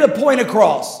wanted to get a point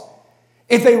across.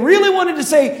 If they really wanted to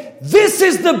say, this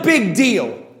is the big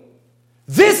deal.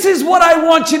 This is what I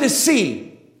want you to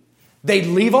see. They'd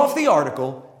leave off the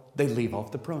article, they'd leave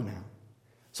off the pronoun.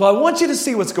 So I want you to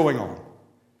see what's going on.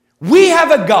 We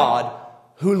have a God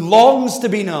who longs to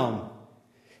be known.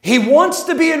 He wants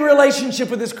to be in relationship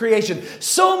with His creation.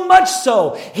 So much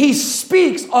so, He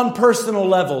speaks on personal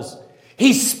levels.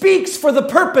 He speaks for the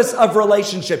purpose of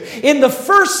relationship. In the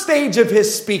first stage of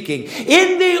His speaking,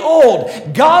 in the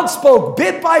old, God spoke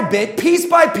bit by bit, piece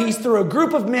by piece, through a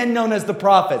group of men known as the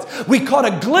prophets. We caught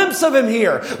a glimpse of Him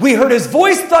here. We heard His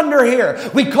voice thunder here.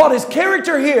 We caught His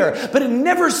character here, but it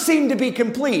never seemed to be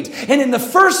complete. And in the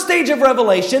first stage of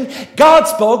Revelation, God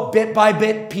spoke bit by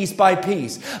bit, piece by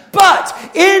piece.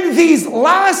 But in these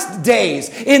last days,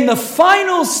 in the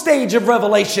final stage of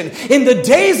Revelation, in the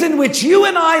days in which you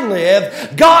and I live,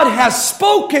 God has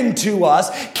spoken to us.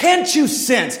 Can't you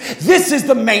sense? This is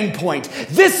the main point.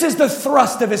 This is the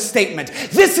thrust of His statement.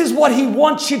 This is what He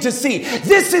wants you to see.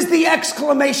 This is the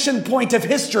exclamation point of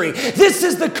history. This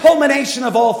is the culmination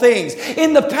of all things.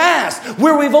 In the past,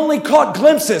 where we've only caught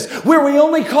glimpses, where we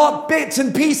only caught bits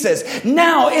and pieces,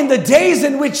 now in the days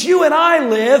in which you and I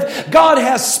live, God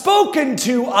has spoken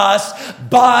to us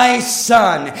by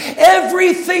Son.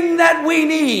 Everything that we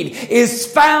need is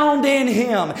found in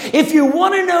Him. If you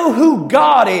want to know who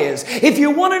God is, if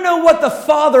you want to know what the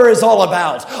Father is all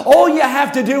about, all you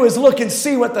have to do is look and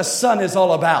see what the Son is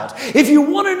all about. If you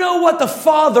want to know what the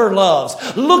Father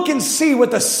loves, look and see what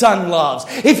the Son loves.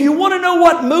 If you want to know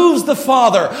what moves the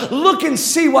Father, look and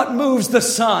see what moves the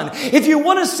Son. If you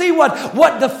want to see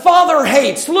what the Father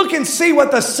hates, look and see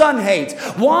what the Son hates.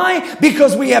 Why?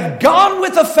 Because we have God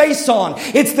with a face on.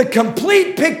 It's the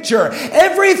complete picture.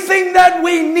 Everything that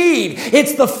we need.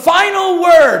 It's the final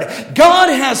word. God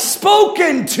has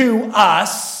spoken to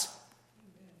us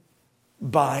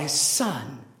by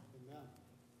Son.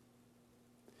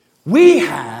 We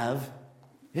have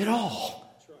it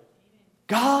all.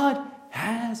 God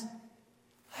has,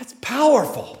 that's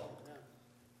powerful.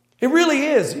 It really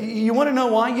is. You want to know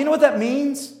why? You know what that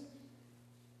means?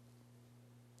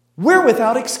 We're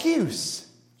without excuse.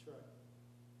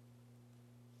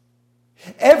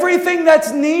 Everything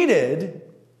that's needed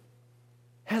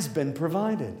has been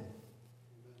provided.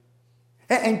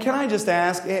 And can I just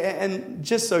ask, and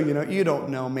just so you know, you don't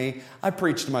know me, I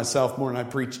preach to myself more than I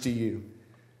preach to you.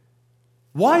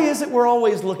 Why is it we're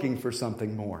always looking for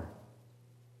something more?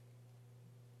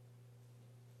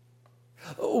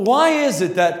 Why is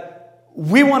it that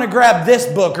we want to grab this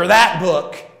book or that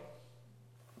book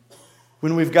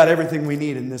when we've got everything we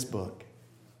need in this book?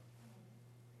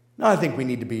 No, I think we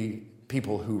need to be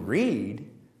people who read.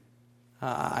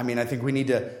 I think we need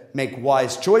to make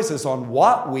wise choices on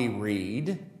what we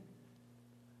read.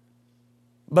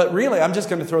 But really, I'm just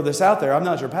going to throw this out there. I'm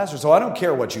not your pastor, so I don't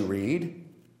care what you read,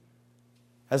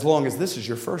 as long as this is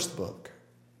your first book.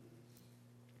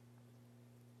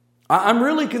 I'm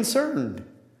really concerned,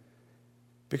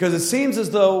 because it seems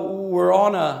as though we're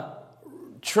on a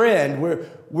trend.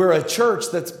 We're a church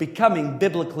that's becoming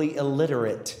biblically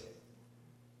illiterate.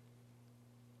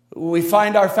 We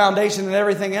find our foundation in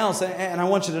everything else. And I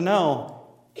want you to know,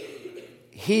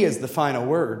 He is the final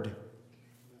word.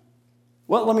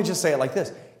 Well, let me just say it like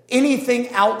this. Anything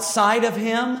outside of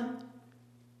Him,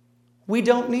 we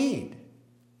don't need.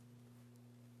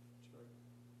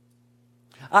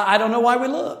 I don't know why we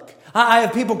look. I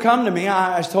have people come to me.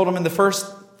 I told them in the first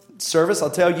service,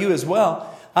 I'll tell you as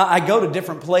well. I go to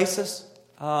different places.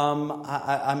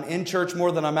 I'm in church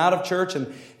more than I'm out of church,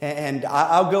 and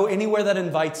I'll go anywhere that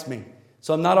invites me.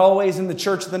 So I'm not always in the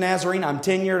Church of the Nazarene. I'm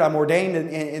tenured, I'm ordained,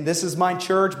 and this is my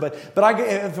church. But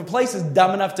if a place is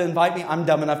dumb enough to invite me, I'm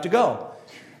dumb enough to go.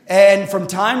 And from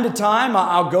time to time,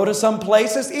 I'll go to some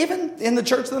places, even in the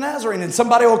Church of the Nazarene, and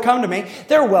somebody will come to me.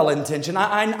 They're well-intentioned.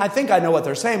 I think I know what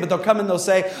they're saying, but they'll come and they'll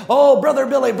say, "Oh, Brother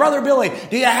Billy,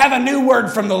 do you have a new word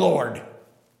from the Lord?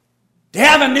 Do you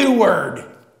have a new word?"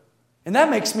 And that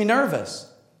makes me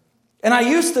nervous. And I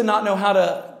used to not know how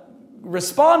to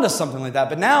respond to something like that.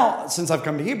 But now, since I've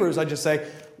come to Hebrews, I just say,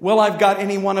 well, I've got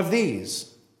any one of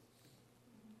these.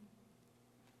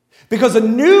 Because a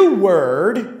new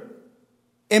word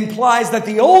implies that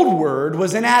the old word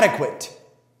was inadequate.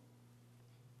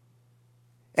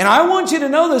 And I want you to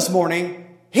know this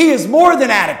morning, He is more than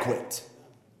adequate.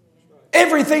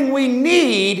 Everything we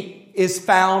need is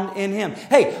found in Him.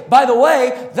 Hey, by the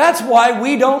way, that's why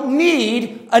we don't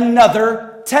need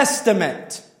another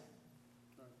testament.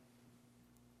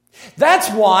 That's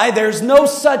why there's no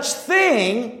such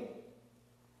thing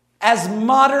as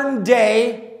modern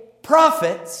day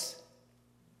prophets.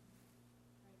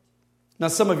 Now,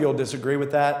 some of you will disagree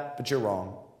with that, but you're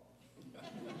wrong.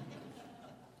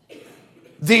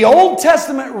 The Old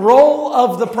Testament role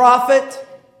of the prophet,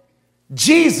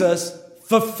 Jesus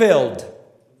fulfilled.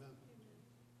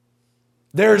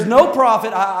 There's no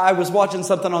prophet. I was watching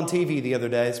something on TV the other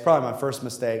day. It's probably my first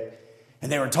mistake.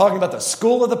 And they were talking about the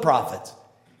school of the prophets.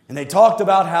 And they talked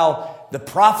about how the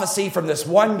prophecy from this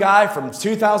one guy from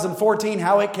 2014,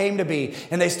 how it came to be.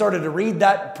 And they started to read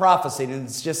that prophecy. And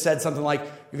it just said something like,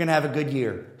 you're going to have a good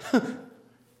year.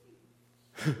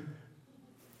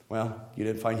 Well, you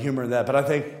didn't find humor in that. But I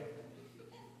think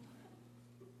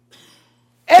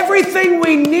everything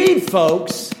we need,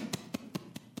 folks,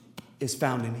 is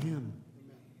found in Him.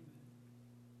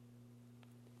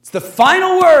 It's the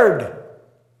final word.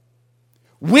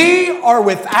 We are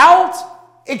without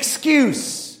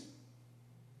excuse.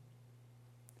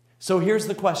 So here's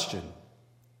the question.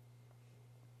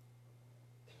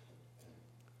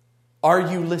 Are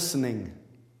you listening?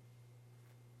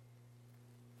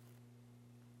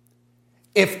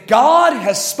 If God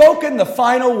has spoken the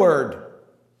final word,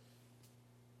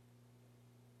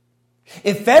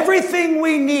 if everything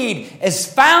we need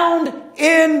is found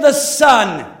in the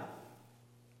Son,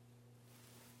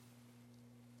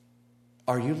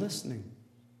 are you listening?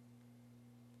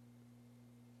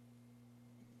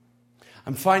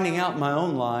 I'm finding out in my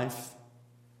own life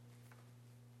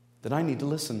that I need to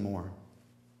listen more.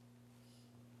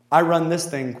 I run this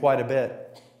thing quite a bit.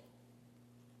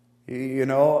 You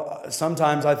know,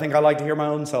 sometimes I think I like to hear my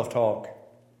own self-talk.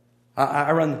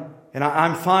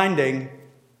 I'm finding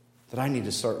that I need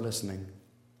to start listening.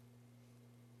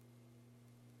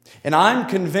 And I'm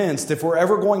convinced if we're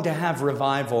ever going to have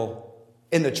revival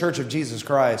in the Church of Jesus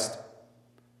Christ,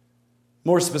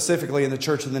 more specifically in the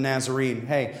Church of the Nazarene,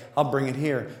 hey, I'll bring it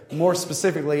here. More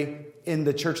specifically in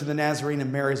the Church of the Nazarene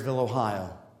in Marysville,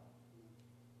 Ohio.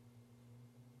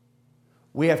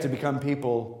 We have to become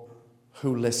people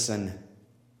who listen.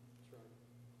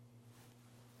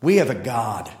 We have a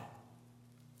God.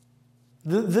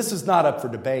 This is not up for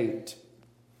debate.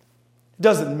 It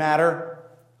doesn't matter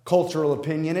cultural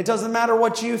opinion. It doesn't matter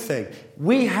what you think.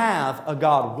 We have a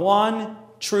God, one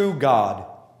true God.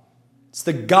 It's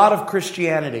the God of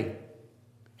Christianity.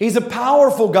 He's a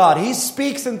powerful God. He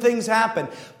speaks and things happen.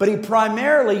 But He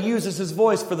primarily uses His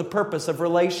voice for the purpose of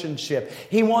relationship.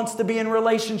 He wants to be in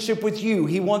relationship with you.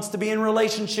 He wants to be in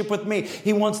relationship with me.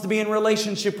 He wants to be in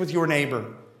relationship with your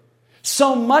neighbor.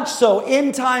 So much so,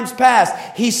 in times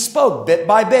past, He spoke bit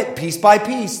by bit, piece by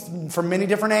piece, from many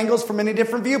different angles, from many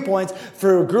different viewpoints,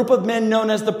 for a group of men known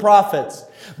as the prophets.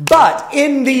 But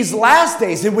in these last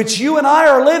days in which you and I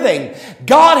are living,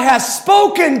 God has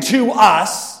spoken to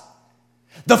us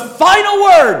the final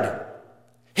word.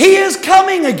 He is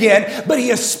coming again, but He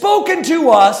has spoken to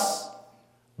us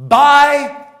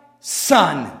by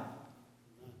Son.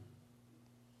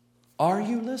 Are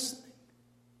you listening?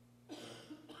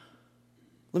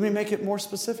 Let me make it more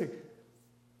specific.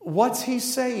 What's He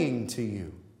saying to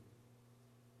you?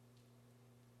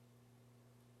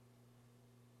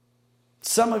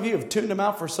 Some of you have tuned Him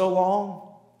out for so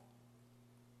long.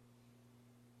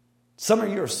 Some of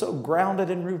you are so grounded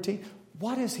in routine.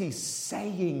 What is He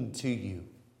saying to you?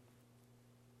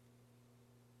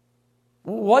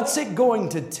 What's it going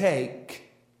to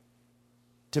take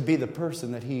to be the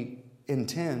person that He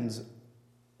intends,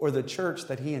 or the church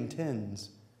that He intends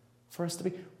for us to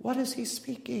be? What is He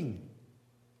speaking?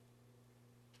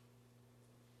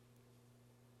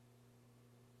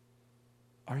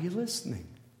 Are you listening?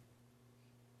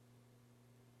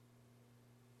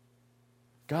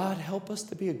 God, help us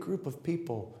to be a group of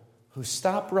people who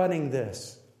stop running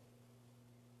this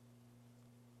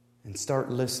and start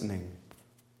listening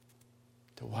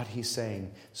to what He's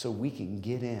saying so we can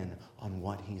get in on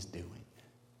what He's doing.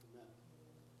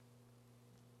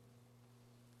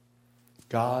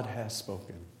 God has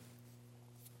spoken.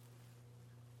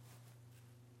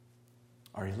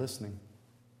 Are you listening?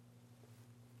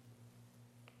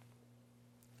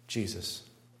 Jesus.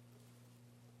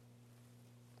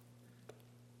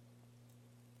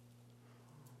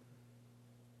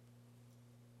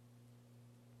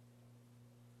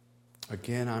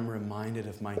 Again, I'm reminded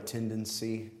of my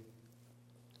tendency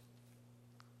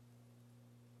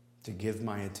to give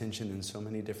my attention in so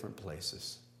many different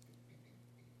places.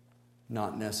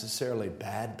 Not necessarily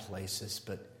bad places,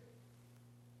 but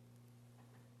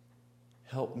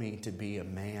help me to be a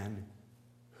man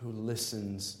who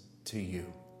listens to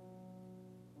you.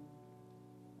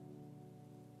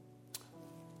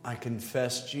 I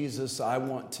confess, Jesus, I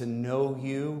want to know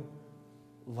you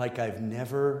like I've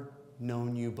never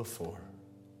known you before.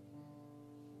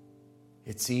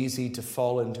 It's easy to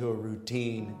fall into a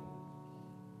routine.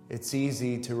 It's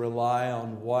easy to rely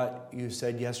on what you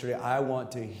said yesterday. I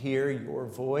want to hear your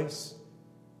voice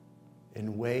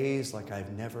in ways like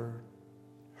I've never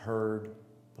heard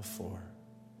before.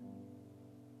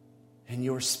 And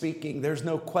you're speaking. There's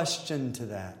no question to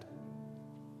that.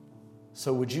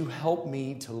 So would you help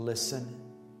me to listen?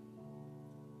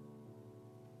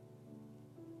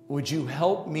 Would you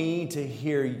help me to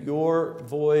hear your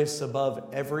voice above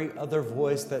every other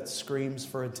voice that screams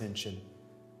for attention?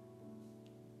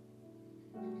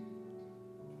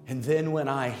 And then when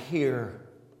I hear,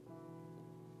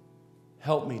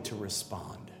 help me to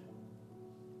respond.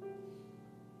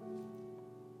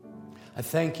 I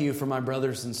thank you for my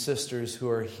brothers and sisters who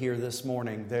are here this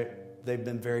morning. They've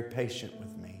been very patient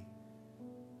with me.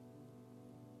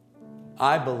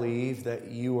 I believe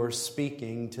that you are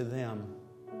speaking to them.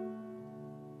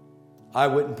 I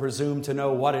wouldn't presume to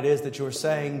know what it is that you're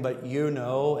saying, but you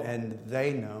know and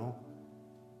they know.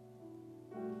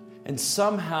 And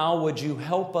somehow would you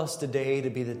help us today to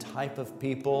be the type of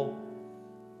people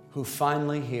who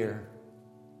finally hear,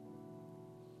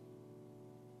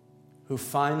 who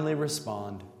finally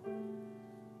respond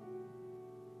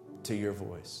to your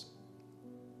voice.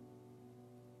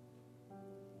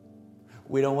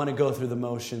 We don't want to go through the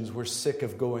motions. We're sick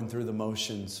of going through the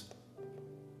motions.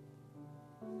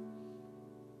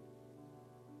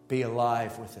 Be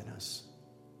alive within us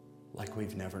like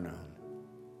we've never known.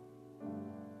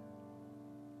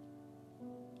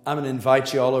 I'm going to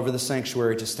invite you all over the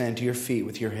sanctuary to stand to your feet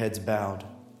with your heads bowed.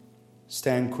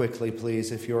 Stand quickly,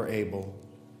 please, if you're able.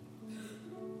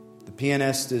 The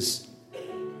pianist is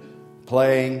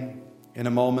playing. In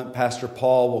a moment, Pastor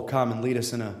Paul will come and lead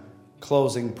us in a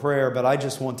closing prayer, but I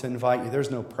just want to invite you.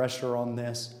 There's no pressure on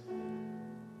this.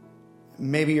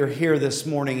 Maybe you're here this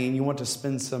morning and you want to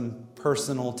spend some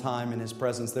personal time in His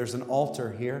presence. There's an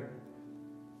altar here.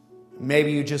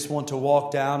 Maybe you just want to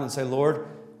walk down and say, Lord,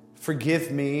 forgive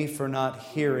me for not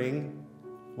hearing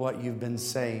what you've been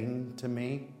saying to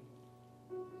me.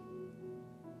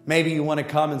 Maybe you want to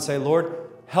come and say, Lord,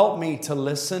 help me to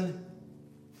listen.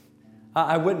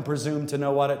 I wouldn't presume to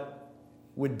know what it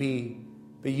would be,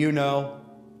 but you know,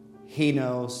 He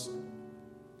knows.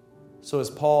 So as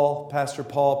Pastor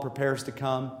Paul prepares to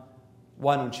come,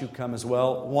 why don't you come as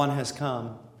well? One has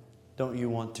come. Don't you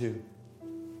want to?